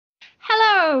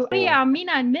Hello, we are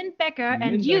Mina and Min Becker,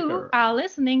 and you Becker. are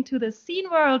listening to the Scene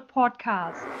World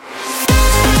podcast.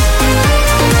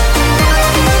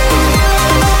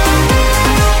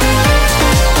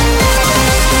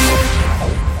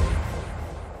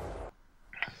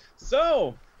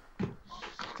 So,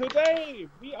 today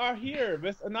we are here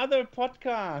with another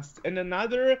podcast and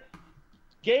another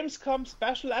Gamescom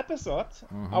special episode.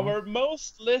 Our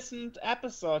most listened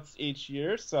episodes each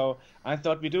year, so I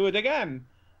thought we'd do it again.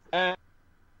 And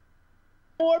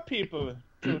more people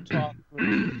to talk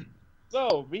with.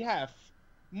 So, we have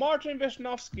Martin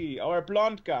Wisnowski, our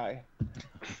blonde guy.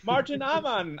 Martin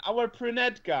Amann, our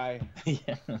brunette guy.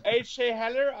 Yeah. H.J.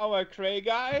 Heller, our gray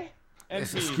guy. And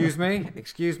Yes, me.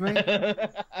 excuse me.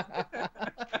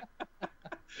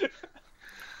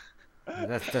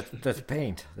 That's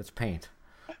paint. That's paint.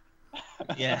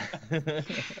 Yeah.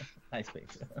 Nice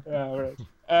face. Yeah, all right.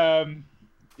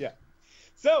 Yeah.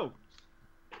 So,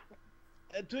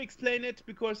 to explain it,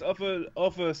 because of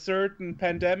a certain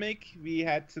pandemic, we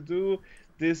had to do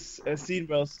this Scene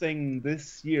World thing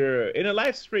this year in a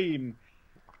live stream,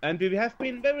 and we have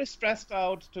been very stressed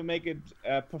out to make it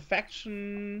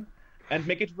perfection and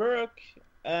make it work.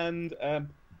 And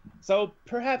so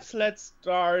perhaps let's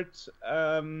start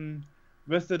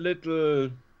with a little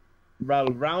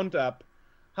roundup.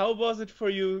 How was it for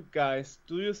you guys?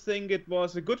 Do you think it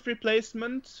was a good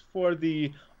replacement for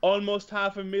the almost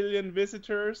 500,000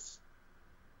 visitors?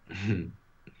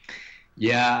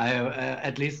 Yeah,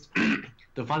 at least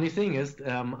the funny thing is,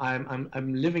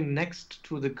 I'm living next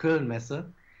to the Köln Messe,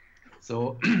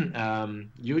 so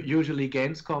usually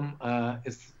Gamescom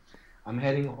is. I'm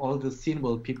having all the Scene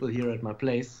World people here at my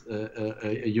place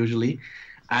usually,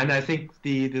 and I think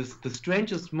the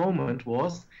strangest moment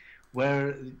was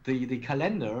where the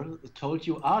calendar told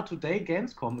you, today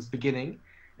Gamescom is beginning,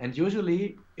 and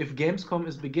usually if Gamescom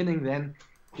is beginning, then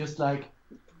just like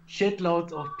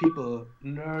shitloads of people,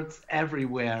 nerds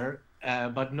everywhere,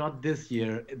 but not this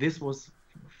year. This was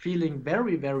feeling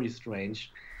very, very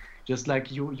strange. Just like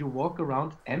you walk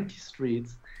around empty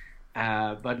streets,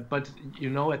 but you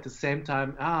know, at the same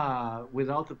time,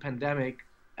 without the pandemic,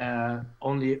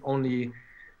 only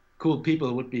cool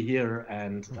people would be here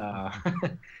and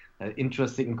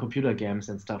interested in computer games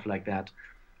and stuff like that.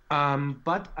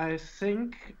 But I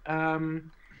think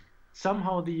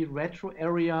somehow the retro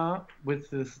area with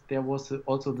this, there was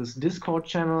also this Discord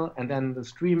channel and then the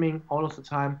streaming all of the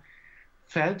time,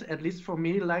 felt, at least for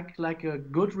me, like a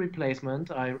good replacement.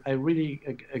 I really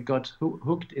got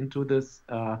hooked into this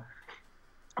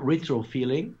retro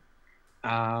feeling,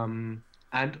 and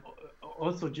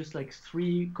also just like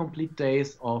 3 complete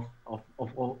days of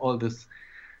all this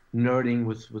nerding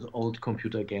with old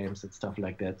computer games and stuff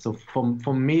like that. So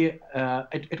for me,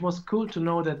 it was cool to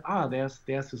know that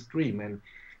there's a stream and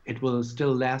it will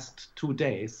still last 2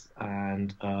 days,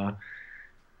 and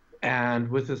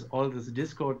with all this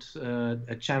Discord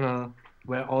channel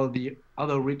where all the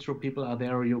other retro people are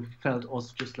there, you felt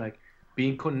also just like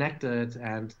being connected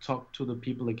and talk to the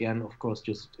people again, of course,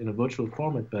 just in a virtual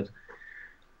format. But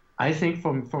I think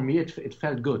for me, it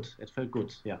felt good. It felt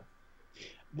good, yeah.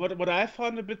 What I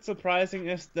found a bit surprising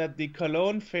is that the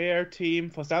Cologne Fair team,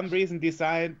 for some reason,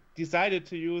 decided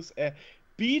to use a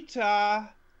beta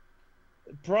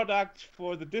product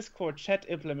for the Discord chat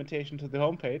implementation to the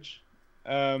homepage,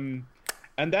 and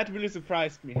that really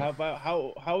surprised me.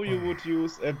 How you would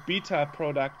use a beta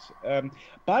product,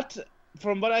 but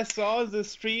from what I saw, the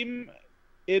stream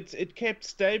it kept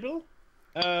stable.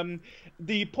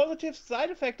 The positive side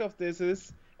effect of this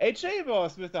is AJ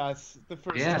was with us the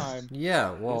first time.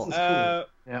 Yeah, well, Cool.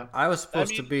 Yeah. I was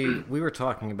supposed to be. We were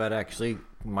talking about actually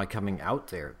my coming out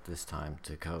there this time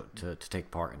to take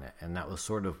part in it, and that was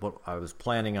sort of what I was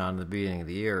planning on at the beginning of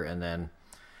the year, and then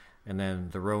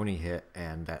the Roni hit,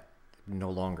 and that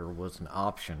no longer was an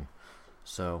option.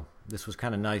 So this was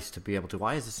kind of nice to be able to.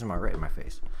 Why is this right in my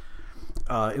face?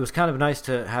 It was kind of nice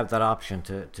to have that option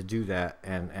to do that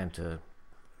and to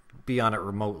be on it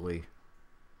remotely.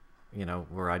 You know,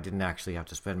 where I didn't actually have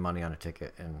to spend money on a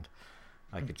ticket, and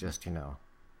I could just,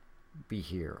 be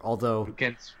here. Although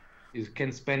you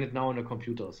can spend it now on a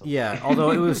computer or something. Yeah,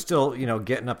 although it was still,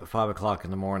 getting up at 5 o'clock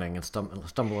in the morning and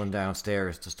stumbling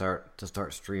downstairs to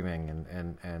start streaming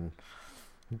and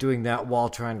doing that while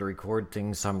trying to record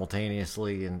things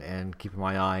simultaneously and keeping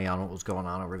my eye on what was going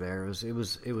on over there. It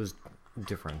was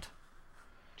different.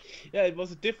 Yeah, it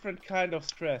was a different kind of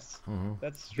stress. Mm-hmm.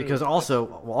 That's true. Because also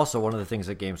one of the things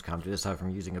that Gamescom did, aside from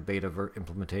using a beta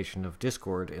implementation of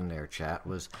Discord in their chat,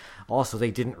 was also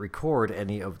they didn't record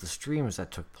any of the streams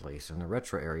that took place in the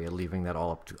retro area, leaving that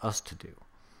all up to us to do.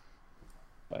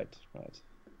 Right.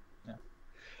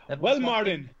 Yeah. Well,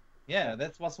 Martin, Yeah,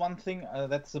 that was one thing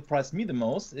that surprised me the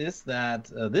most is that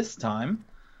this time,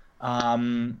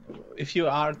 if you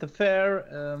are at the fair,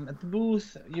 at the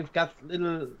booth, you've got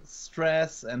little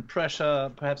stress and pressure,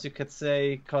 perhaps you could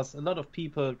say, because a lot of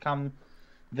people come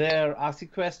there, ask you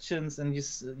questions, and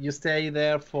you stay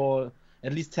there for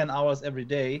at least 10 hours every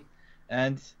day,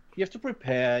 and you have to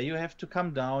prepare, you have to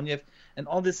come down, and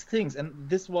all these things. And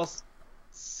this was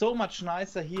so much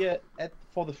nicer here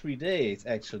for the 3 days.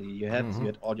 Actually, you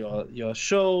had all your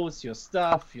shows, your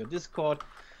stuff, your Discord,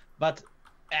 but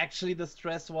actually the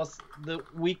stress was the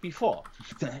week before,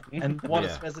 and what a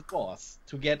stress it was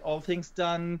to get all things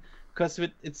done, because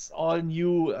it's all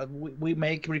new. We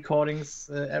make recordings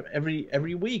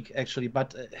every week actually,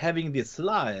 but having this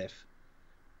live,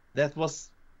 that was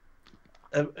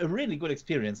a really good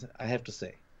experience, I have to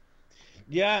say.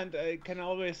 Yeah, and I can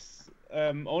always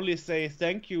only say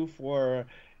thank you for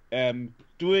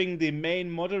doing the main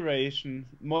moderation.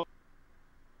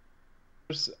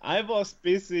 I was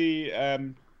busy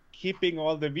keeping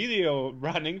all the video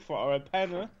running for our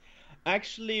panel.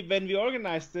 Actually, when we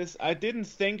organized this, I didn't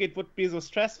think it would be so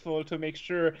stressful to make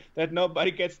sure that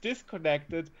nobody gets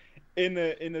disconnected in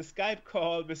a Skype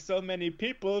call with so many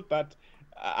people, but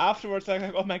afterwards I was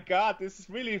like, oh my god, this is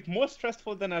really more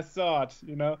stressful than I thought,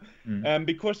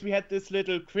 because we had this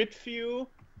little grid view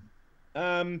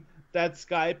that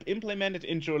Skype implemented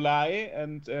in July,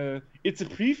 and it's a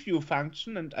preview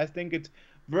function, and I think it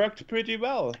worked pretty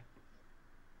well.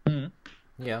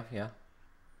 Yeah.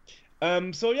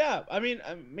 So yeah, I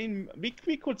mean,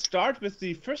 we could start with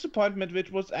the first appointment,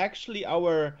 which was actually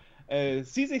our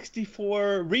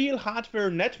C64 real hardware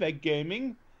network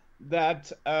gaming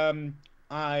that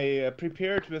I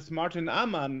prepared with Martin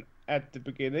Amann at the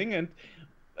beginning,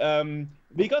 and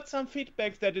we got some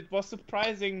feedback that it was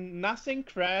surprising. Nothing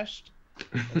crashed,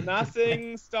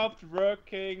 nothing stopped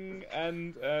working,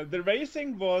 and the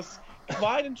racing was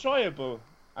quite enjoyable,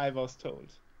 I was told.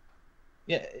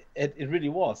 Yeah, it really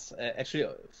was. Actually,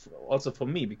 also for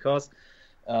me, because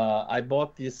I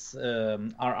bought this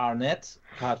RRNet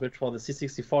cartridge for the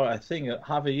C64, I think,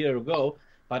 half a year ago,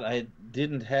 but I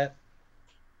didn't have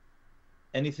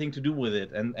anything to do with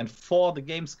it. And for the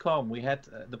Gamescom, we had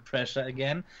the pressure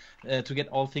again to get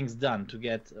all things done, to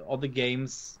get all the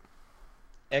games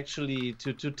actually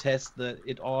to test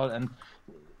it all. And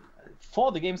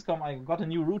for the Gamescom, I got a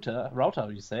new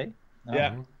router, you say?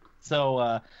 Yeah.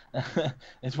 So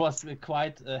it was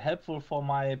quite helpful for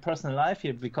my personal life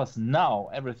here, because now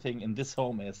everything in this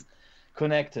home is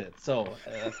connected. So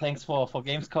thanks for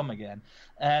Gamescom again.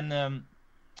 And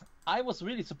I was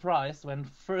really surprised when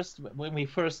we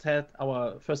first had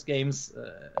our first games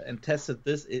and tested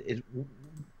this. It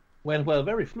went well,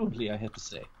 very fluently, I have to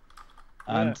say.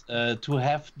 And to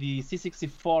have the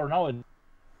C64 now, it's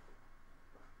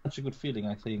such a good feeling,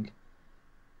 I think.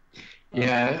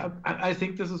 Yeah, I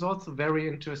think this is also a very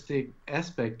interesting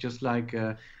aspect, just like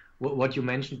what you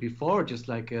mentioned before, just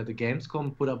like the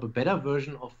Gamescom put up a better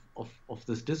version of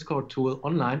this Discord tool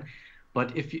online.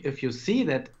 But if you see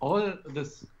that all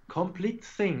this complete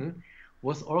thing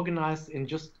was organized in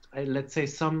just, let's say,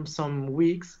 some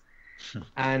weeks,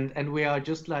 and we are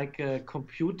just like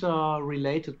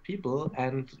computer-related people,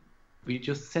 and we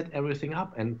just set everything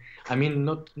up. And I mean,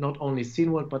 not only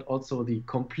Scene World, but also the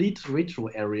complete retro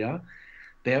area.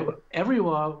 There,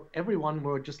 everyone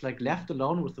were just like left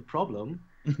alone with the problem,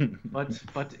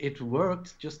 but it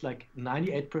worked just like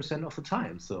 98% of the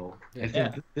time. So I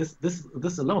think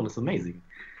this alone is amazing.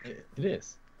 It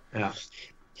is. Yeah.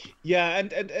 Yeah,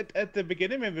 and at the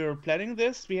beginning when we were planning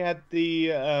this, we had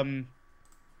the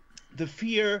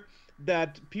fear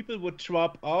that people would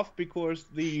drop off because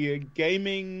the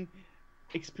gaming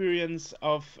experience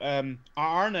of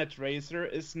RNet Racer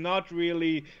is not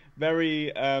really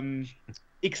very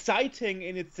exciting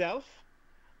in itself,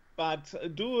 but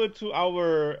due to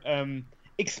our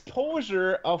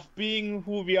exposure of being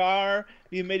who we are,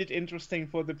 we made it interesting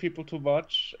for the people to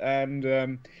watch. And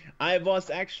I was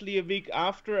actually a week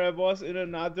after, I was in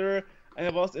another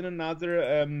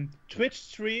Twitch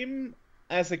stream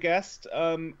as a guest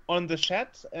on the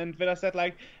chat, and when I said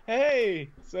like, hey,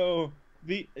 so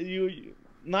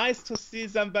nice to see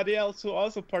somebody else who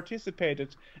also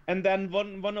participated, and then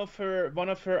one of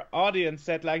her audience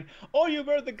said like, oh, you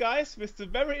were the guys with the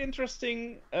very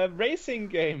interesting racing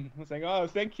game. I was like, oh,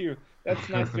 thank you, that's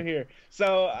nice to hear.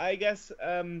 So I guess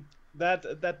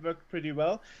that worked pretty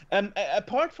well.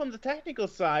 Apart from the technical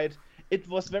side, it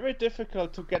was very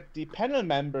difficult to get the panel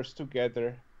members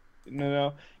together.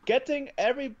 Getting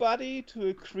everybody to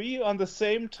agree on the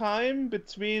same time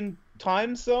between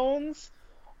time zones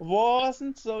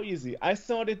wasn't so easy. I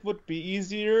thought it would be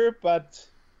easier, but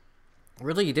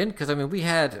Really, you didn't? Because I mean, we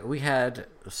had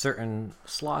certain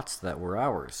slots that were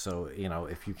ours. So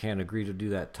if you can't agree to do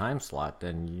that time slot,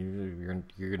 then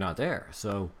you're not there.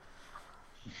 So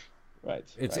Right.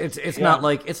 It's not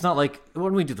like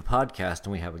when we do the podcast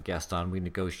and we have a guest on, we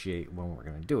negotiate when we're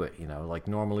going to do it. Like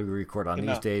normally we record on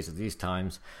these days at these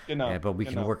times, but we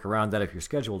can work around that if your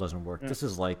schedule doesn't work. This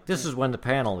is when the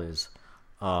panel is.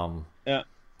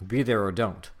 Be there or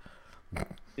don't.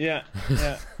 Yeah.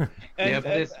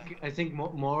 But I think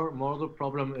more the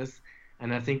problem is,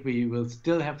 and I think we will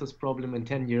still have this problem in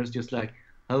 10 years. Just like,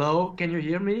 hello, can you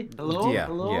hear me? Hello,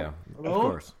 hello, hello? Of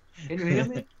course. Can you hear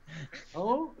me?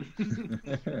 Oh.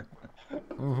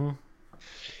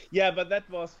 Yeah, but that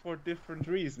was for different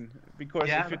reason. Because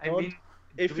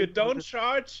if you don't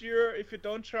charge your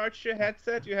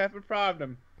headset, you have a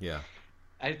problem. Yeah.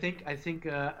 I think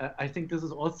this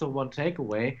is also one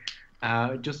takeaway.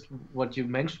 Just what you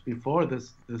mentioned before,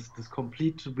 this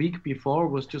complete week before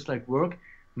was just like work.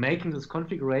 Making this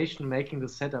configuration, making the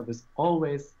setup is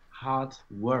always hard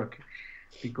work,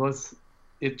 because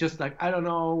it's just like, I don't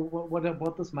know what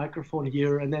this microphone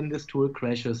here, and then this tool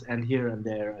crashes, and here and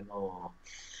there, and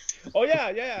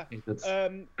yeah.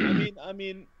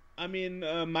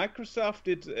 Microsoft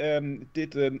did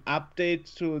an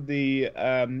update to the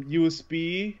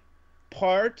USB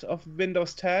part of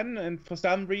Windows 10, and for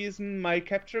some reason my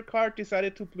capture card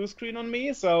decided to blue screen on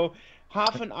me. So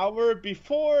half an hour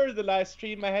before the live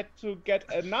stream, I had to get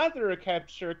another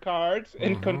capture card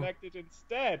and connect it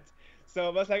instead. So I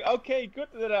was like, okay, good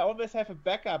that I always have a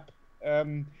backup.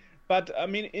 But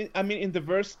in the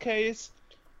worst case,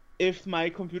 if my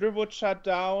computer would shut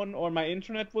down or my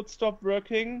internet would stop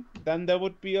working, then there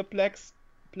would be a black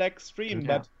stream. Yeah.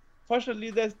 But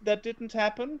fortunately, that didn't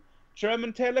happen.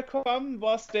 German Telekom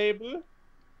was stable,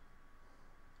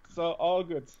 so all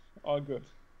good.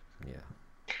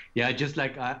 Yeah, just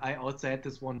like I also had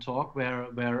this one talk where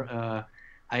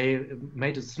I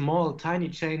made a small, tiny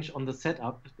change on the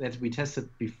setup that we tested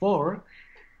before,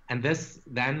 and this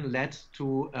then led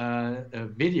to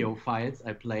video files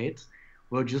I played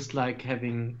were just like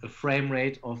having a frame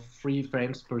rate of 3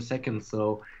 frames per second.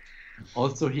 So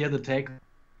also here the take: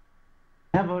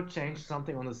 never change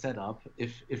something on the setup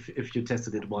if you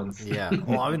tested it once. Yeah.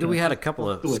 Well, I mean, we had a couple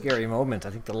of scary moments. I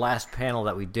think the last panel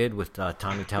that we did with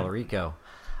Tommy Tallarico,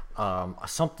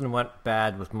 something went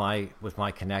bad with my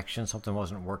connection. Something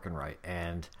wasn't working right,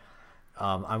 and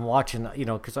I'm watching,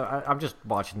 because I'm just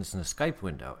watching this in the Skype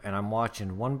window, and I'm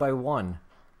watching one by one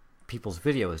people's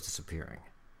video is disappearing.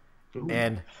 Ooh.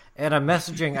 And I'm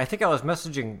messaging. I think I was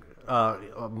messaging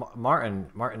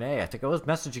Martin A. I think I was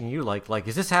messaging you like,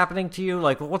 is this happening to you?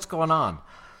 Like, what's going on?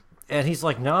 And he's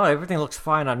like, no, everything looks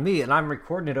fine on me, and I'm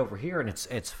recording it over here, and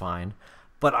it's fine.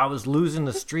 But I was losing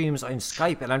the streams in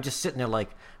Skype, and I'm just sitting there like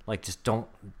just don't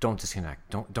disconnect,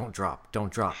 don't drop,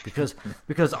 because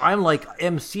I'm like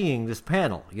emceeing this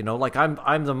panel, like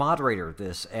I'm the moderator of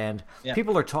this, and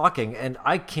people are talking, and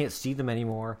I can't see them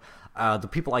anymore. The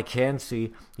people I can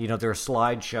see, their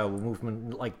slideshow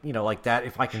movement, like that.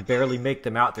 If I can barely make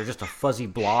them out, they're just a fuzzy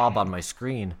blob on my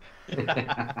screen.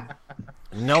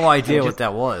 No idea what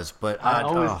that was, but I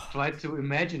always try to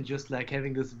imagine just like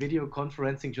having this video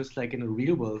conferencing, just like in a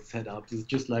real world setup. It's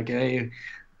just like, hey,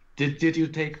 did you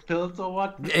take pills or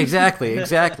what? Exactly.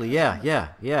 Yeah.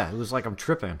 It was like I'm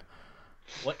tripping.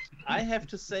 What I have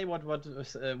to say, what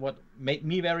made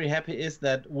me very happy is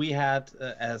that we had,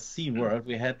 as SeaWorld,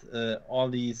 we had all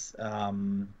these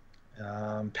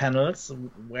panels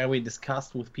where we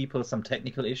discussed with people some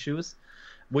technical issues,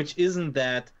 which isn't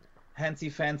that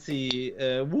fancy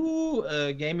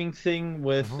gaming thing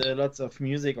with lots of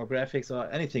music or graphics or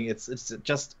anything. It's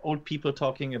just old people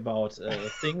talking about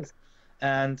things,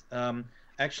 and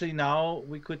actually now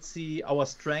we could see our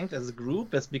strength as a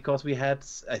group is because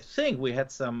I think we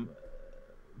had some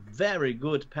very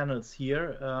good panels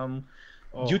here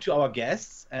due to our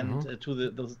guests and to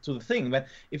the thing. But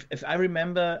if I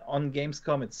remember on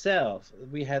Gamescom itself,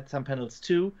 we had some panels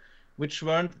too, which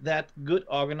weren't that good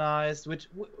organized. Which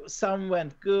some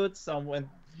went good, some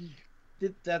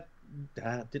did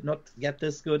not get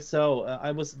this good. So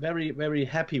I was very, very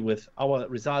happy with our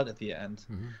result at the end.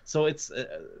 So it's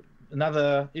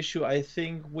another issue, I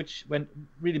think, which went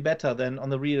really better than on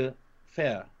the real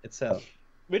fair itself.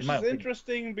 Which is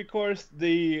interesting because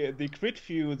the grid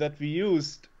view that we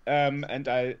used, and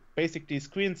I basically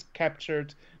screens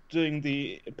captured during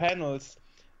the panels,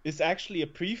 is actually a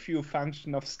preview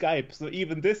function of Skype. So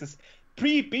even this is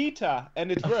pre-beta,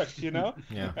 and it worked,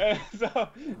 Yeah.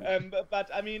 But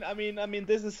I mean,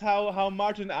 this is how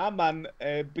Martin Amann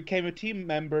became a team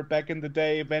member back in the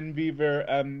day when we were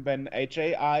when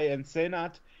HAI and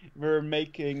Senat were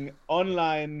making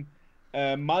online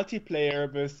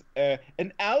multiplayer with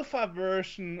an alpha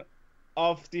version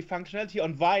of the functionality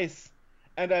on Vice.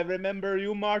 And I remember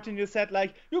you, Martin, you said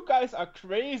like, you guys are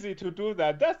crazy to do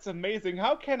that. That's amazing.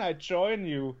 How can I join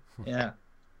you? Yeah.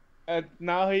 And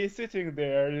now he's sitting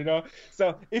there, you know.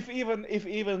 So if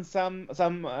even some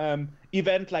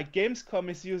event like Gamescom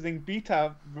is using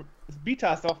beta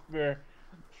software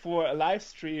for a live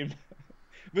stream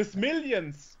with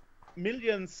millions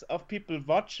of people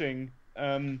watching,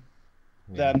 then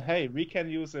hey, we can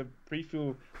use a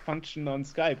preview function on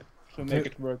Skype to make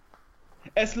it work.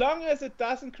 As long as it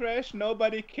doesn't crash,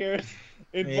 nobody cares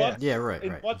in what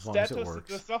status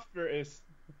the software is.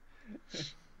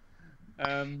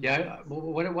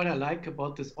 What I like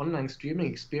about this online streaming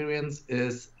experience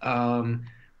is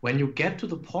when you get to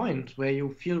the point where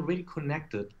you feel really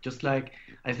connected. Just like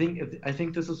I think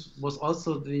this was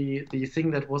also the thing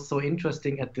that was so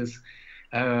interesting at this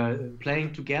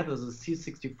playing together the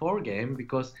C64 game,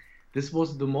 because this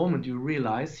was the moment you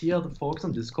realize here are the folks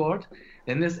on Discord,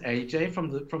 then there's AJ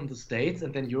from the States,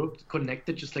 and then you're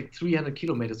connected just like 300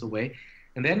 kilometers away,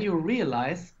 and then you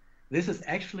realize this is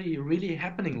actually really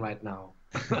happening right now.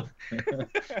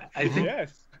 I think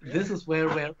this is where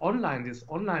these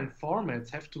online formats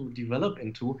have to develop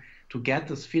into to get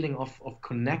this feeling of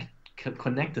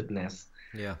connectedness.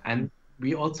 Yeah. And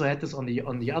we also had this on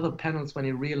the other panels when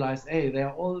you realize, hey, they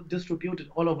are all distributed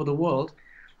all over the world,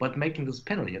 but making this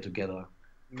panel here together.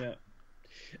 Yeah.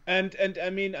 And I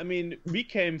mean we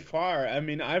came far. I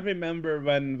mean, I remember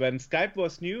when Skype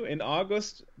was new in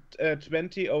August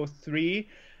 2003,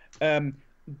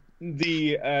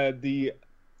 the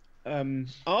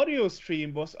audio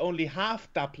stream was only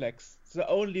half duplex, so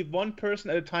only one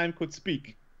person at a time could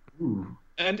speak. Ooh.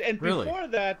 And Really? before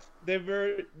that there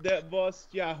was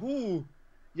Yahoo,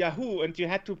 and you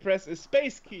had to press a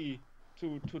space key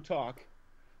to talk.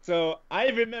 So I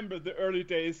remember the early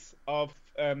days of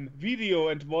video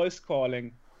and voice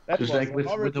calling. That just was like with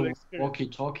horrible the experience.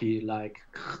 walkie-talkie, like.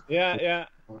 Yeah.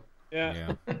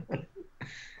 Yeah.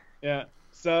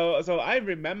 So I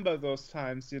remember those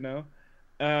times, you know.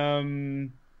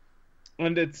 And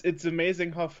it's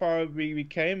amazing how far we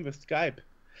came with Skype.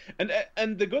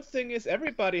 And the good thing is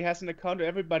everybody has an account,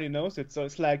 everybody knows it. So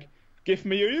it's like, give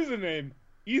me your username,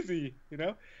 easy, you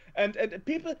know. And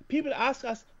people ask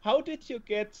us, how did you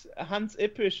get Hans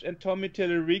Ippisch and Tommy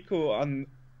Tellerico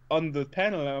on the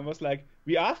panel? And I was like,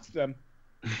 we asked them.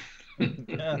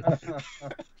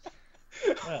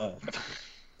 Oh.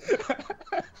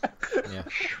 Yeah.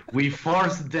 We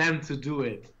forced them to do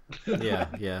it.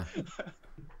 Yeah.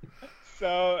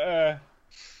 So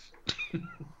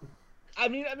I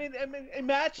mean,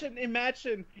 imagine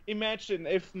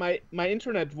if my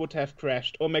internet would have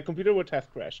crashed or my computer would have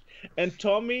crashed, and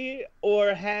Tommy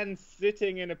or Hans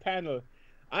sitting in a panel.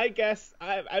 I guess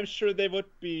I'm sure they would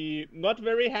be not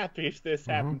very happy if this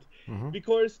happened,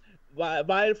 because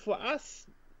while for us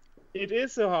it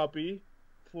is a hobby,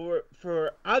 for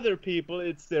other people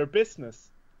it's their business.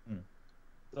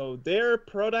 So their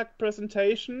product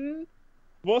presentation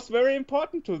was very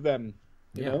important to them.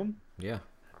 You know? Yeah.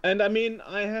 And I mean,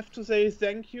 I have to say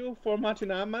thank you for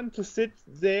Martin Amann to sit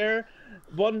there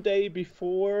one day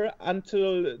before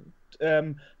until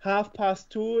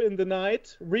 2:30 in the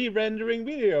night re-rendering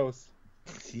videos.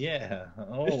 Yeah.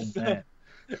 Oh man.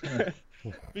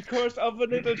 Because of a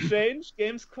little change,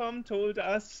 Gamescom told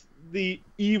us the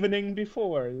evening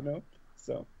before, you know.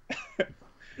 So.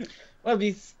 Well,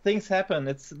 these things happen.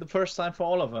 It's the first time for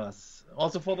all of us,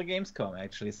 also for the Gamescom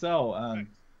actually. So.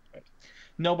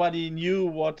 Nobody knew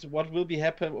what will be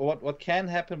happen, what can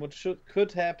happen, what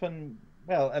could happen.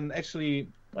 Well, and actually,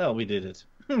 we did it.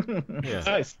 Yeah.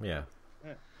 Nice. Yeah.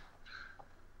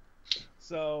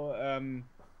 So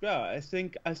I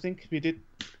think we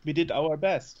did our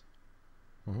best.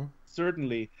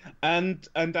 Certainly, and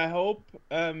I hope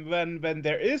when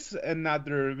there is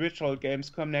another virtual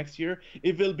Gamescom next year,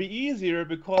 it will be easier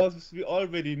because we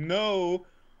already know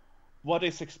what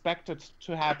is expected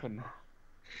to happen.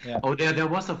 Yeah. Oh, there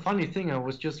was a funny thing I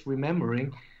was just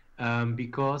remembering,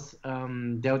 because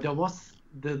there was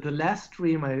the last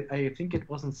stream, I think it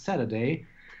was on Saturday,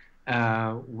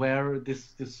 where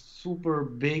this super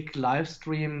big live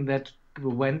stream that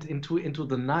went into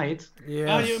the night.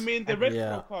 Yeah. Oh, you mean the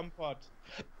Retro Compot?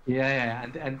 Yeah,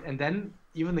 and then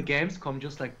even the Gamescom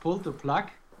just like pulled the plug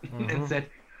and said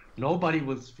nobody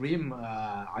will stream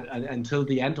until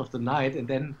the end of the night, and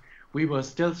then we were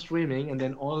still streaming, and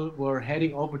then all were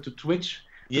heading over to Twitch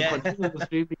to continue the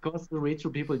stream because the retro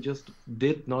people just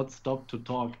did not stop to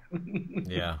talk.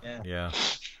 Yeah.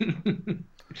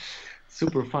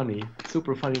 super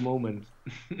funny moment.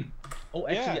 Oh,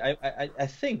 actually, I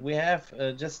think we have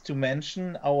just to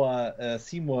mention our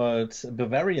SeaWorld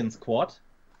Bavarian squad.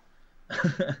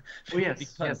 Oh yes,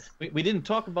 Because yes. we didn't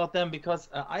talk about them because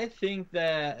I think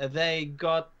that they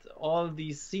got all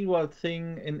the SeaWorld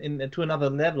thing to another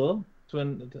level,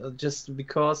 just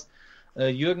because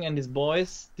Jürgen and his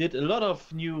boys did a lot of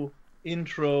new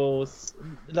intros,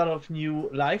 a lot of new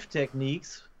live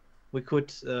techniques. We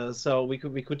could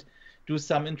do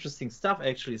some interesting stuff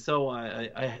actually. So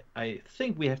I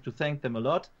think we have to thank them a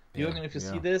lot. Yeah, Jürgen, if you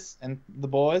see yeah. this, and the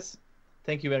boys,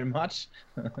 thank you very much.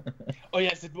 Oh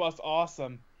yes, it was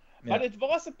awesome. But Yeah. it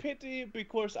was a pity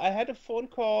because I had a phone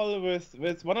call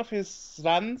with one of his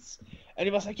sons, and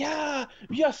he was like, "Yeah,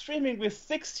 we are streaming with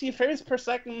 60 frames per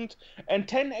second and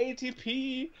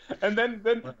 1080p." And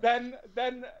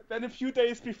then a few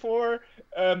days before,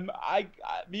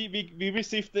 we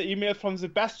received the email from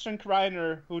Sebastian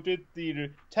Kreiner, who did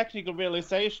the technical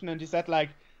realization, and he said like,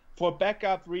 for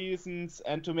backup reasons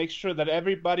and to make sure that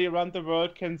everybody around the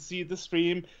world can see the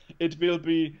stream, it will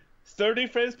be 30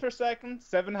 frames per second,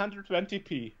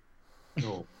 720p.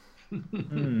 No.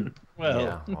 Well,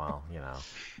 Yeah, well, you know.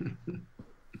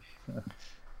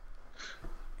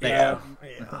 Yeah.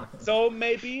 Yeah. So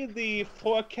maybe the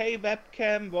 4K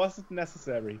webcam wasn't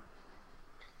necessary.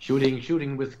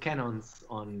 Shooting with cannons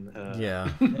on. Yeah.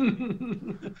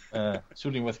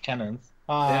 Shooting with cannons.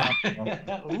 Yeah.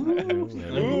 Ooh,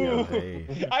 there you go,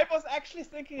 hey. I was actually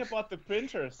thinking about the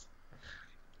printers.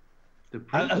 The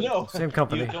No, Same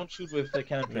company. You don't shoot with the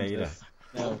cannon Yeah, you printers.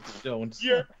 No, don't.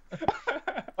 Here.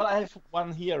 Well, I have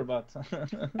one here, but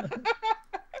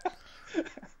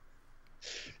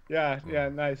Yeah,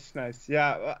 nice.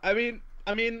 Yeah, I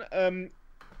mean,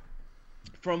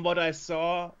 from what I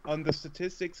saw on the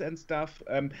statistics and stuff,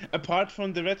 apart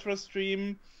from the retro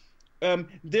stream,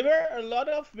 there were a lot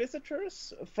of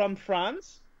visitors from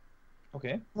France,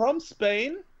 okay. from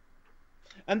Spain,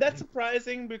 and that's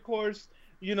surprising because,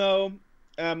 you know,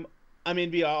 I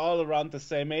mean, we are all around the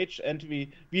same age, and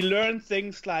we learn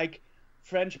things like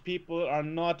French people are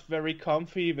not very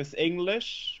comfy with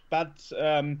English, but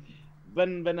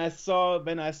when I saw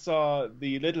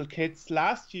the little kids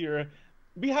last year,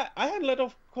 I had a lot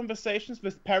of conversations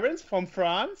with parents from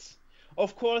France.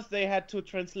 Of course, they had to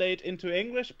translate into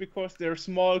English because their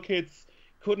small kids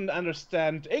couldn't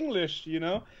understand English, you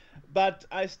know. But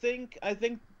I think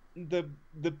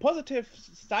the positive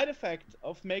side effect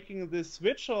of making this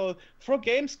virtual for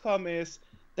Gamescom is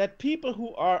that people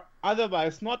who are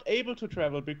otherwise not able to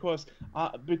travel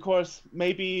because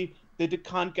maybe they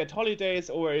can't get holidays,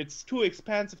 or it's too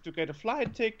expensive to get a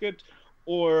flight ticket,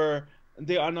 or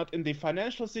they are not in the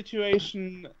financial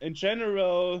situation in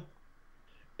general,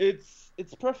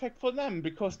 it's perfect for them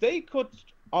because they could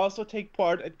also take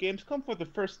part at Gamescom for the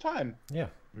first time. Yeah.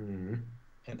 Mhm.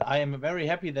 And I am very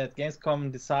happy that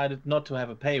Gamescom decided not to have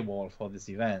a paywall for this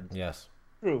event, Yes.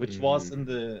 True. which was in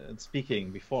the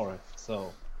speaking before.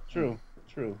 So True.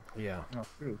 Yeah.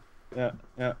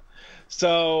 Yeah.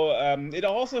 So it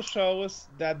also shows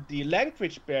that the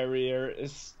language barrier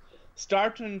is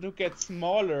starting to get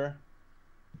smaller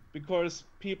because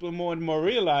people more and more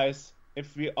realize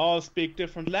if we all speak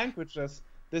different languages,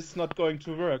 this is not going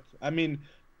to work. I mean,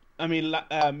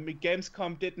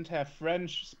 Gamescom didn't have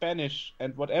French, Spanish,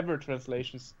 and whatever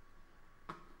translations.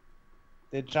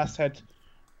 They just had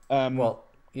Well,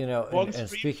 you know, one and stream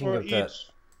speaking for of that, each.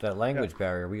 that language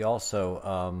barrier, we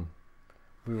also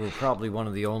we were probably one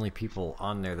of the only people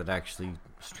on there that actually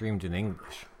streamed in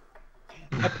English.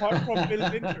 Apart from Bill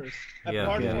Winters. Yeah.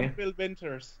 Apart Yeah. from Bill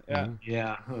Winters. Yeah. Mhm.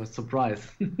 Yeah, surprise.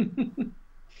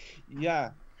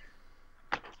 Yeah.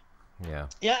 Yeah.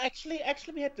 Yeah, actually,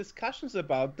 we had discussions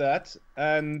about that,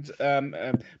 and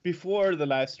before the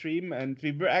live stream, and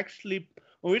we were actually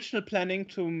originally planning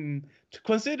to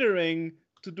considering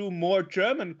to do more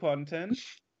German content,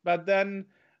 but then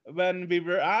when we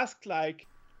were asked like,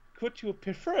 could you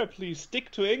preferably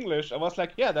stick to English? I was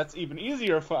like, yeah, that's even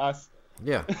easier for us.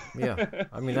 Yeah.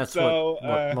 I mean, that's So,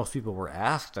 what most people were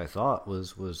asked. I thought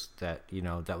was that, you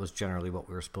know, that was generally what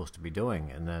we were supposed to be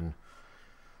doing, and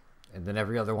then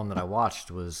every other one that I watched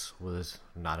was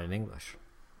not in English.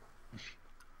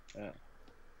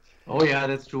 Oh yeah,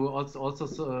 that's true. Also,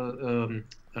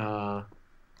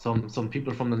 some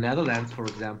people from the Netherlands, for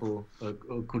example,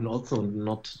 could also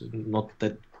not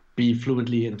that be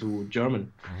fluently into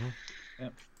German.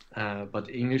 But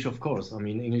English, of course. I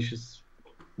mean, English is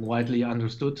widely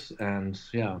understood, and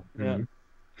yeah. Yeah. Mhm.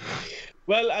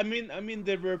 Well, I mean,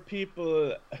 there were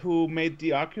people who made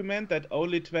the argument that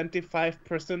only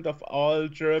 25% of all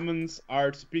Germans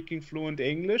are speaking fluent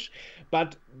English,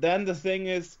 but then the thing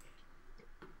is,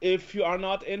 if you are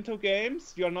not into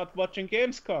games, you're not watching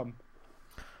Gamescom.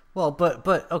 Well,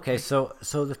 but okay. So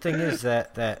the thing is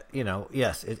that you know,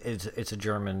 yes, it's a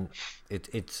German,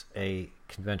 it's a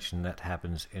convention that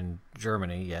happens in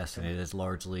Germany, yes, and it is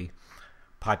largely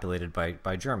populated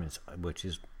by Germans, which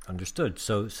is understood.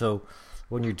 So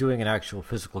when you're doing an actual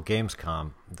physical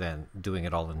Gamescom, then doing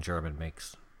it all in German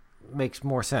makes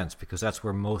more sense, because that's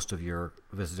where most of your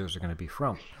visitors are going to be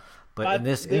from. But in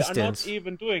this instance, they are not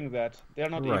even doing that. They are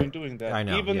not Right. even doing that. I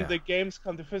know, even yeah. the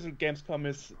Gamescom, the physical Gamescom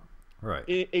is right.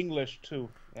 English too.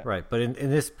 Yeah. Right, but in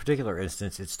this particular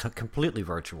instance, it's completely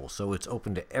virtual, so it's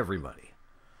open to everybody,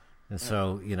 and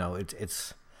so you know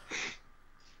it's.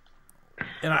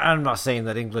 And I'm not saying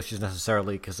that English is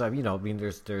necessarily, because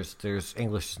there's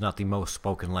English is not the most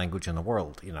spoken language in the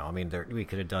world. You know, I mean, we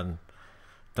could have done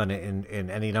it in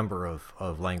any number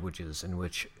of languages in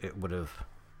which it would have,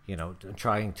 you know,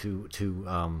 trying to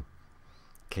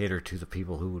cater to the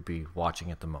people who would be watching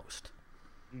it the most.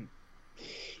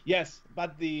 Yes,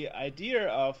 but the idea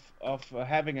of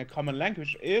having a common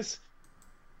language is,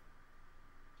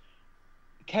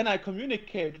 can I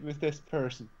communicate with this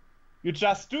person? You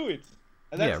just do it.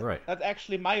 And that's, Yeah, right. That's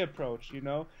actually my approach, you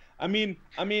know. I mean,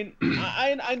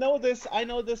 I know this. I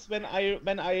know this when I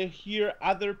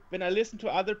listen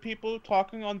to other people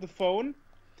talking on the phone.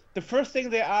 The first thing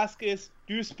they ask is,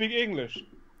 "Do you speak English?"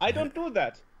 I don't do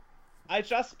that. I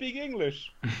just speak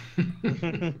English. What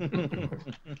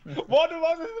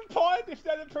is the point if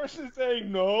the other person is saying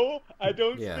no? I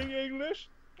don't Yeah. speak English,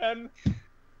 and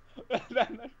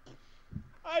then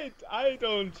I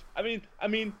don't.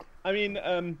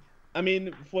 I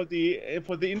mean, for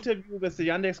the interview with the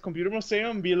Yandex Computer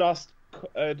Museum, we lost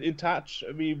in touch.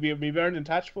 We weren't in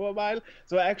touch for a while.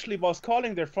 So I actually was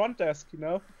calling their front desk, you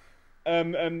know,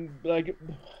 like,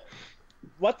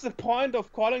 what's the point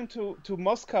of calling to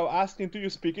Moscow asking, do you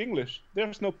speak English?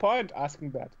 There's no point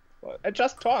asking that. I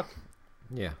just talk.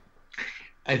 Yeah.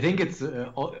 I think it's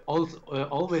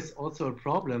always also a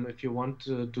problem if you want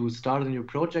to start a new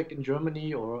project in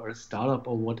Germany or a startup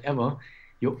or whatever.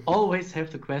 You always have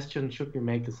the question: should we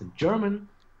make this in German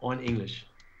or in English?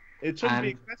 It shouldn't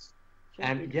be a question.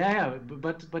 And yeah,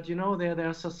 but you know, there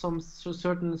are some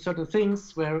certain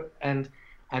things where and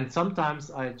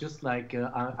sometimes I just like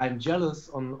I'm jealous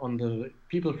on the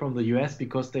people from the US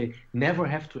because they never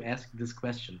have to ask this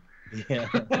question. Yeah.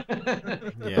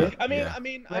 Yeah. I mean,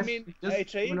 Just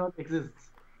AJ, do not exist.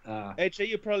 AJ,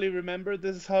 you probably remember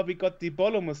this is how we got the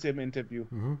Bolo Museum interview.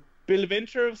 Mm-hmm. Bill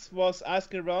Winters was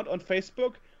asking around on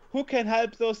Facebook, who can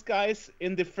help those guys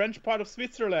in the French part of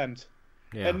Switzerland?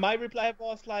 Yeah. And my reply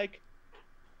was like,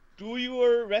 do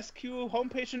your rescue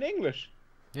homepage in English.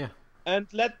 Yeah. And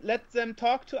let them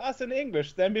talk to us in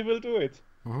English, then we will do it.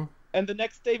 Mm-hmm. And the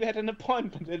next day we had an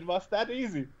appointment. It was that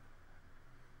easy.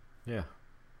 Yeah.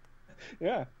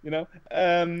 Yeah, you know.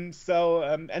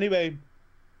 Anyway,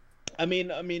 I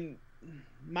mean,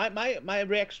 my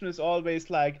reaction is always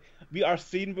like, we are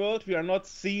seen world, we are not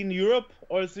seen Europe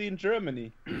or seen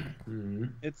Germany.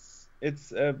 Mhm.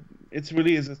 It's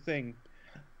really is a thing.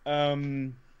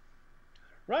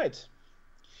 Right.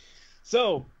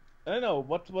 So I don't know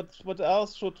what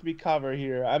else should we cover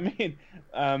here. I mean,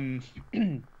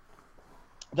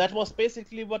 that was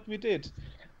basically what we did.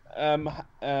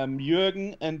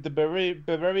 Jürgen and the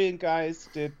Bavarian guys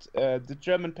did the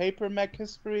German paper Mac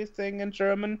history thing in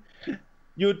German.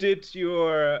 You did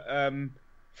your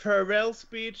farewell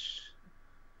speech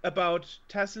about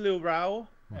Tassilo Rao,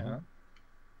 Yeah.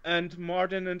 and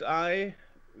Martin and I,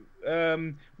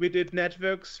 we did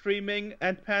network streaming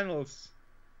and panels.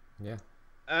 Yeah.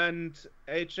 And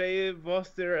AJ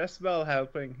was there as well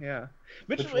helping, yeah.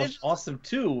 Which was awesome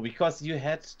too, because you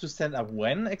had to stand up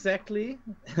when exactly?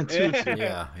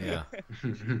 Yeah. Yeah.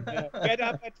 Get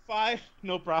up at 5,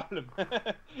 no problem.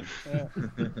 Yeah.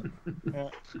 Yeah.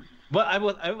 But I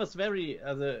was very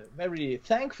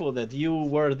thankful that you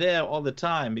were there all the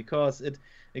time, because it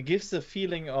gives a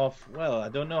feeling of, well, I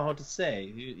don't know how to say.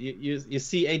 You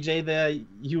see AJ there,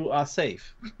 you are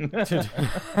safe.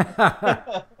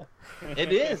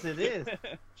 It is.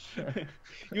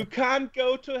 You can't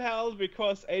go to hell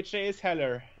because AJ is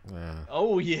heller. Yeah.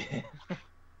 Oh yeah.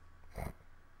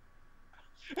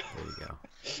 There you go.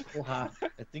 Oha,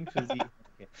 I think for the.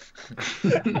 Okay.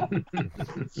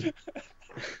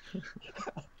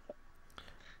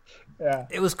 Yeah.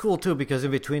 It was cool too, because in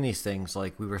between these things,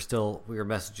 like we were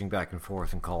messaging back and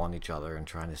forth and calling each other and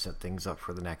trying to set things up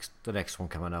for the next one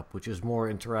coming up, which is more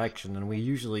interaction than we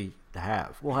usually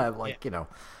have. We'll have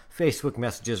Facebook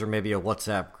messages or maybe a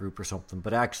WhatsApp group or something,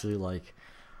 but actually like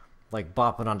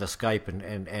bopping onto Skype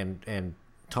and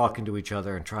talking to each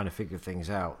other and trying to figure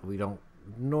things out. We don't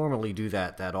normally do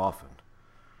that often.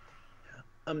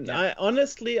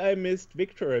 I missed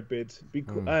Victor a bit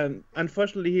because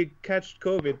unfortunately he catched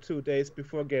COVID 2 days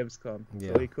before Gamescom,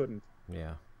 so he couldn't.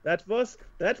 Yeah. That was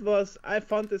I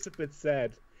found this a bit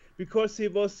sad because he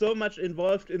was so much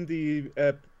involved in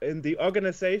the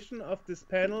organization of this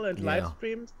panel and live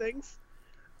stream things,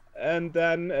 and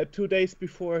then 2 days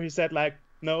before he said like,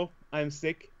 no, I'm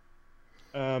sick.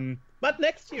 But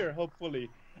next year hopefully,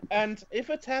 and if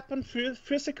it happened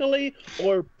physically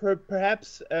or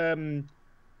perhaps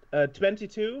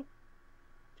 22,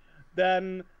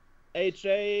 then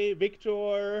AJ,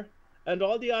 Victor, and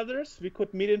all the others, we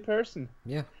could meet in person.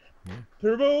 Yeah.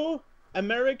 Peru,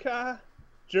 America,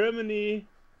 Germany,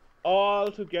 all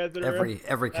together.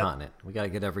 Every continent. We got to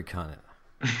get every continent.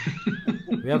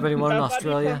 We have anyone in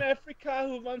Australia? From Africa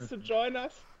who wants to join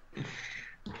us?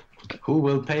 Who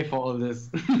will pay for all this?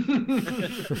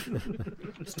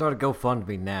 Start a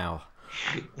GoFundMe now.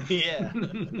 Yeah.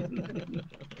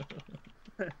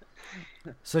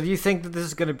 So do you think that this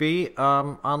is going to be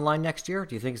online next year?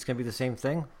 Do you think it's going to be the same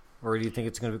thing? Or do you think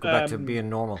it's going to go back to being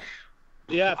normal?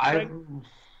 Yeah, I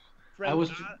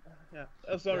was...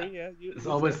 Oh, sorry. Yeah. It's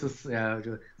always this... Yeah,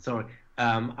 sorry.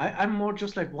 I'm more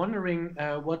just like wondering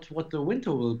what the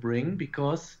winter will bring,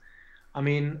 because, I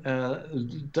mean,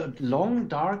 long,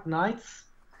 dark nights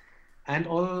and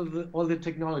all the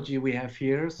technology we have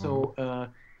here, so...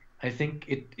 I think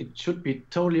it should be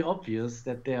totally obvious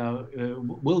that there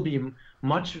will be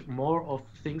much more of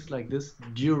things like this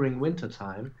during winter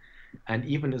time, and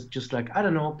even it's just like, I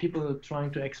don't know, people trying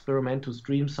to experiment to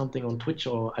stream something on Twitch,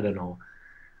 or I don't know.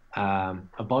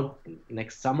 About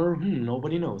next summer,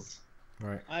 nobody knows.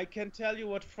 Right. I can tell you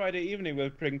what Friday evening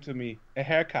will bring to me: a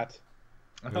haircut.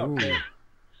 Okay.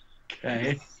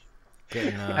 I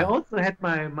also had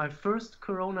my first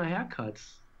Corona haircut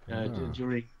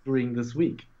during this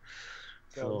week.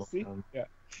 So see?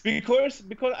 Because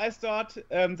I thought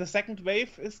the second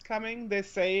wave is coming. They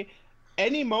say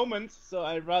any moment, so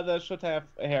I rather should have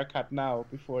a haircut now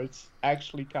before it's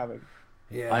actually coming.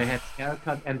 Yeah. I had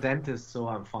haircut and dentist, so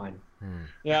I'm fine.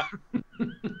 Yeah.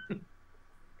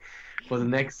 For the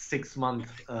next 6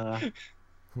 months. I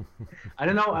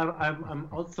don't know. I'm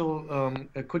also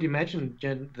could imagine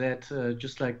that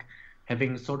just like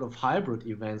having sort of hybrid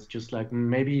events, just like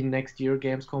maybe next year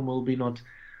Gamescom will be not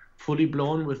fully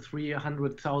blown with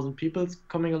 300,000 people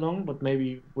coming along, but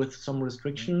maybe with some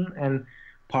restriction and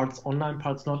parts online,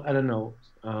 parts not. I don't know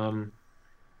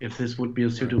if this would be a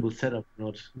suitable setup or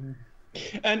not.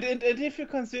 And if you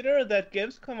consider that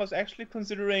Gamescom was actually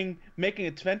considering making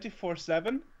it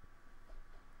 24/7,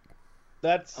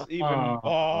 that's even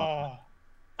Oh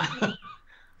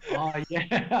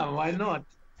yeah, why not?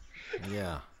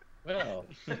 Yeah. Well.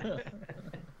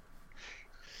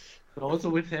 But also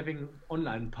with having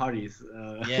online parties.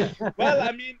 Yeah. Well,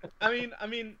 I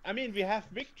mean, we have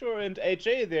Victor and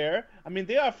AJ there. I mean,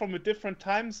 they are from a different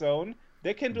time zone.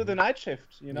 They can do the night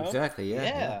shift, you know. Exactly.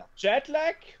 Yeah. Jet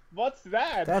lag? What's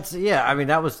that? That's I mean,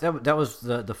 that was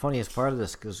the funniest part of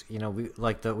this, because we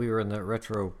we were in the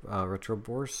retro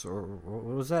Bourse, or what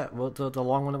was that? What the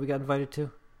long one that we got invited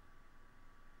to?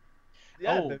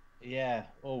 Yeah. Yeah.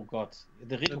 Oh God.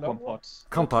 The Retro Kompott.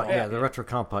 Kompott, yeah, the Retro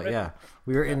Kompott, yeah.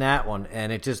 We were in that one,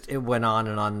 and it went on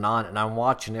and on and on, and I'm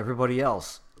watching everybody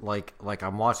else, like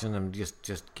I'm watching them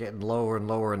just getting lower and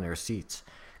lower in their seats,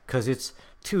 because it's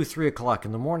 2-3 o'clock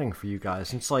in the morning for you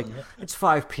guys. And it's like, it's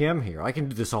 5 p.m. here. I can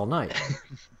do this all night.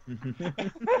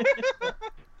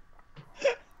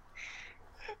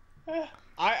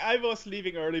 I was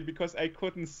leaving early because I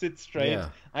couldn't sit straight. Yeah.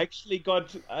 I actually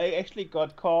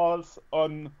got calls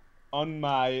on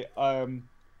my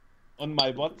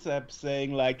WhatsApp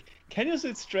saying like, "Can you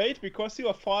sit straight because you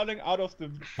are falling out of the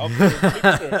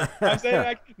picture?" I'm saying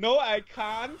like, "No, I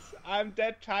can't. I'm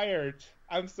dead tired.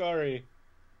 I'm sorry."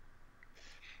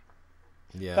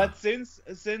 Yeah. But since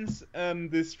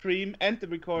the stream and the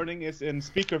recording is in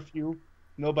speaker view,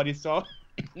 nobody saw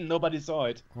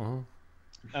it.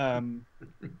 Mm-hmm.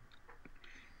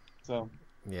 So.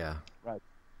 Yeah. Right.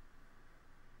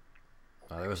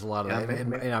 There was a lot of that.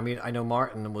 And, I mean, I know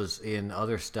Martin was in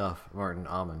other stuff. Martin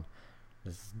Amon.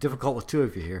 It's difficult with two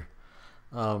of you here.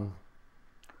 Martin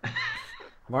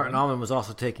Amon was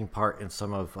also taking part in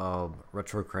some of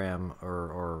Retrocram,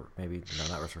 or maybe no,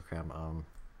 not Retrocram.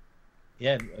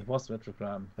 Yeah, it was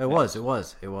Retrocram. It was.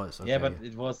 Okay. Yeah, but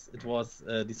it was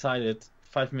decided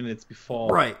 5 minutes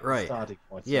before right. starting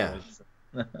point. Yeah.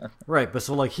 Right, but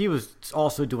so like he was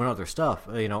also doing other stuff,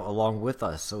 along with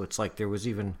us. So it's like there was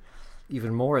even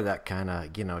more of that kind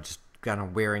of, just kind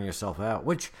of wearing yourself out,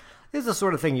 which It's the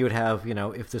sort of thing you would have,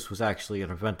 if this was actually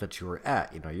an event that you were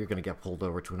at. You're going to get pulled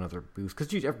over to another booth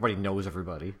because everybody knows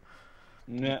everybody.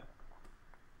 Yeah.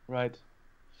 Right.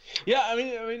 Yeah,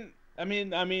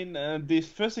 these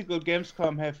physical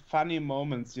Gamescom have funny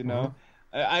moments,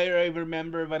 I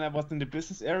remember when I was in the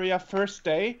business area, first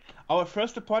day, our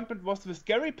first appointment was with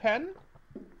Gary Penn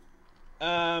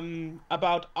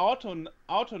about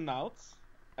Autonauts,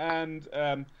 and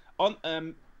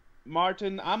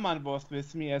Martin Amann was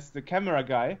with me as the camera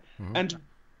guy, and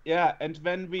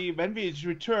when we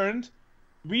returned,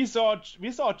 we saw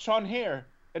John Hare,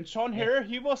 and John Hare,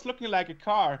 he was looking like a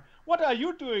car. What are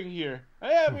you doing here?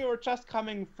 Yeah, we were just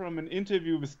coming from an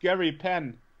interview with Gary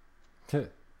Penn.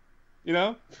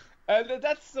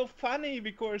 That's so funny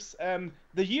because the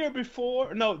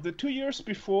 2 years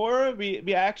before,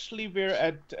 we actually were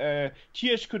at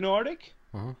THQ Nordic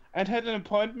and had an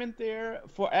appointment there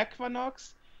for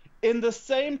Equinox. In the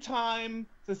same time,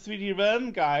 the 3D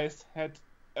Realm guys had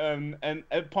an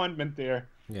appointment there.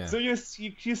 Yeah. So you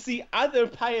see other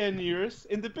pioneers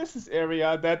in the business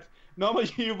area that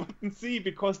normally you wouldn't see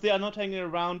because they are not hanging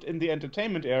around in the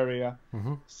entertainment area.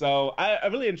 So I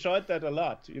really enjoyed that a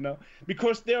lot,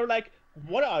 because they're like,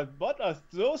 what are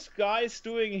those guys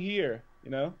doing here,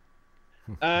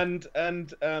 and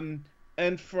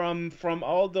from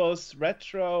all those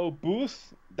retro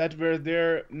booths that were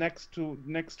there next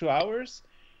to ours,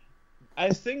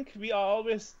 I think we are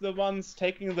always the ones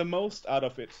taking the most out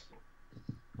of it.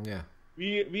 Yeah.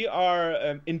 We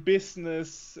are in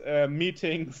business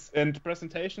meetings and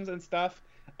presentations and stuff,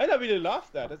 and I really love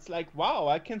that. It's like, wow,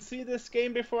 I can see this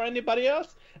game before anybody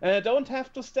else, and I don't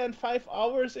have to stand 5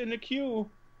 hours in a queue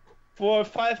for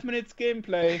 5 minutes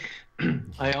gameplay.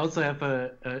 I also have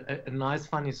a nice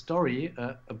funny story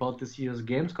about this year's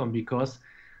Gamescom, because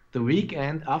the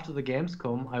weekend after the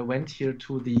Gamescom, I went here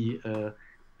to the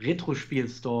Retrospiel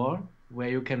store where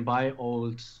you can buy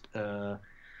old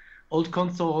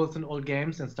consoles and old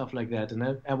games and stuff like that.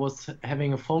 And I was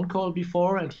having a phone call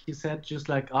before, and he said just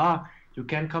like, you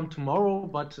can come tomorrow,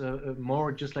 but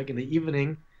more just like in the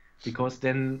evening, because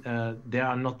then there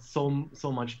are not so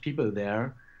much people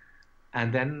there.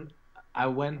 And then I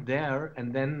went there,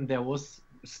 and then there was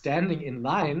standing in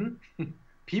line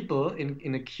people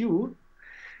in a queue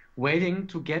waiting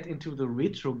to get into the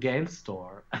retro game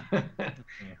store.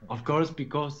 Of course,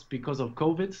 because of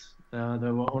COVID,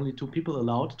 there were only 2 people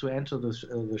allowed to enter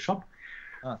the shop.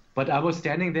 But I was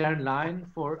standing there in line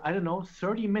for,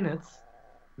 30 minutes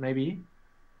maybe,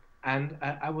 and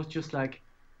I was just like,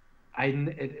 I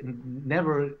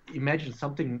never imagined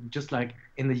something just like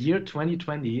in the year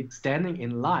 2020, standing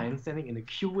in a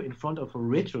queue in front of a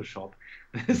retro shop.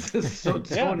 This is so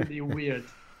totally weird.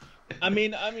 I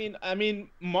mean,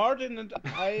 Martin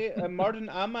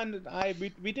Amann and I,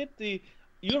 we did the.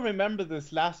 You remember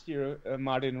this last year,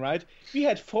 Martin, right? We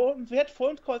had phone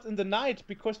calls in the night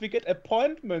because we get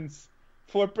appointments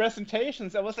for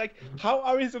presentations. I was like, how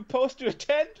are we supposed to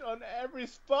attend on every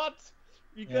spot?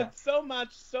 We got so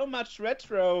much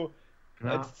retro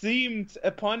themed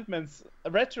appointments.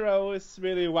 Retro is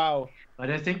really wow. But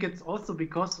I think it's also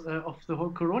because of the whole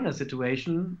Corona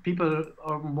situation. People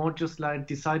are more just like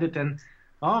decided then,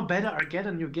 better I get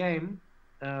a new game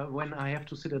when I have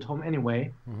to sit at home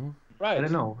anyway. Right. I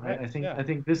don't know. Right. I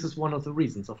think this is one of the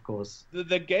reasons, of course.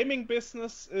 The gaming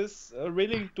business is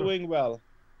really doing well.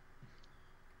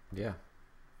 Yeah.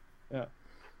 Yeah.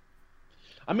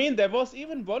 I mean, there was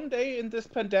even one day in this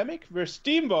pandemic where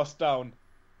Steam was down.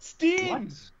 Steam!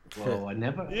 What? Whoa, I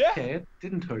never. Yeah. Okay, I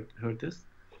didn't heard this.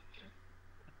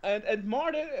 And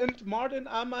Martin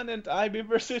Amann and I, we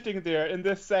were sitting there in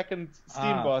the second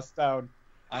Steam was down.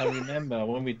 I remember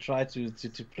when we tried to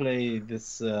play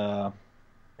this.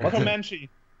 Comanche.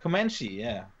 Comanche,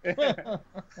 yeah.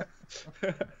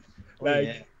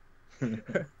 Like,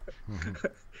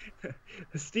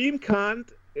 Steam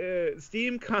can't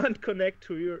connect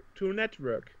to your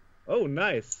network. Oh,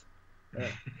 nice.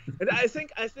 And I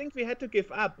think we had to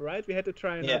give up, right? We had to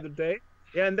try another day.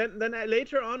 Yeah, and then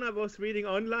later on I was reading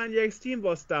online. Yeah, Steam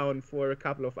was down for a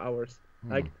couple of hours.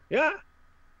 Like, yeah.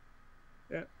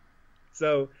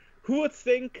 So who would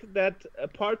think that a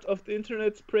part of the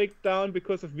internet break down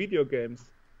because of video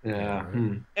games? Yeah.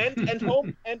 And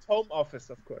home office,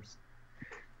 of course.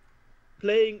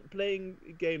 Playing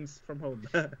games from home.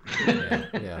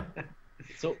 Yeah.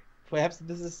 So perhaps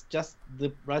this is just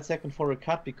the right second for a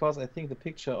cut, because I think the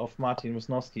picture of Martin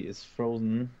Wisnowski is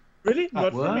frozen. Really?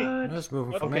 Not for me. That's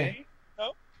moving for me.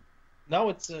 No. Now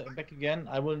it's back again.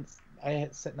 I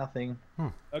said nothing.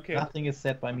 Okay. Nothing is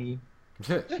said by me.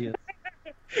 Cheers.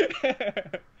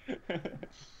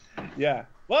 Yeah.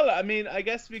 Well, I mean, I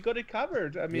guess we got it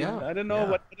covered. I mean, Yeah, I don't know yeah.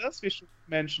 what else we should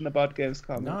mention about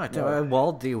Gamescom. No,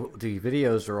 well, the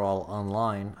videos are all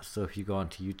online. So if you go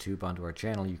onto YouTube, onto our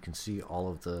channel, you can see all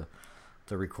of the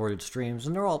recorded streams,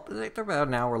 and they're about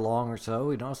an hour long or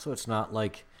so. So it's not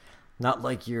like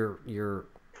you're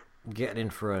getting in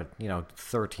for a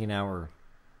 13-hour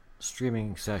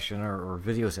streaming session or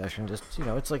video session. Just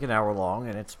it's like an hour long,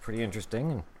 and it's pretty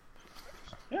interesting. And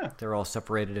yeah, they're all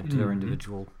separated into their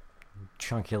individual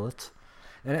chunkillets.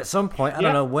 And at some point, I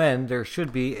don't know when, there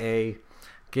should be a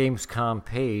Gamescom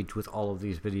page with all of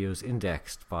these videos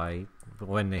indexed by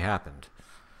when they happened.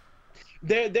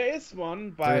 There is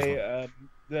one by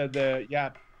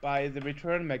by the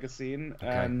Return magazine, Okay.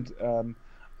 and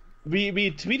we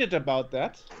tweeted about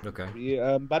that.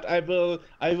 Okay. But I will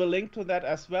link to that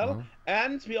as well. Uh-huh.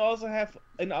 And we also have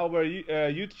in our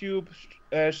YouTube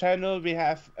channel we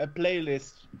have a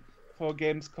playlist for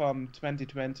Gamescom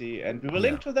 2020, and we will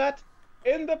link to that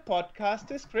in the podcast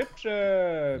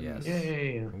description. Yes.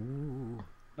 Yay. Ooh.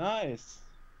 Nice.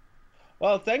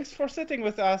 Well, thanks for sitting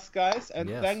with us, guys, and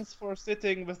Yes. thanks for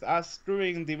sitting with us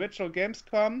during the virtual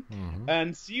Gamescom. Mhm.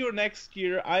 And see you next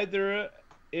year, either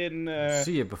in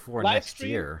See you before live next stream?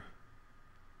 year.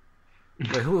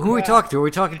 Wait, who are we talking to? Are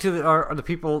we talking to are the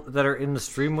people that are in the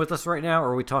stream with us right now,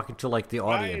 or are we talking to like the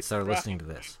audience that are listening to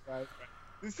this? Right.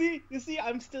 You see,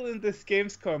 I'm still in this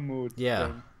Gamescom mood.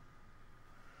 Yeah.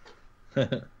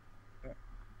 thing.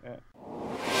 Yeah.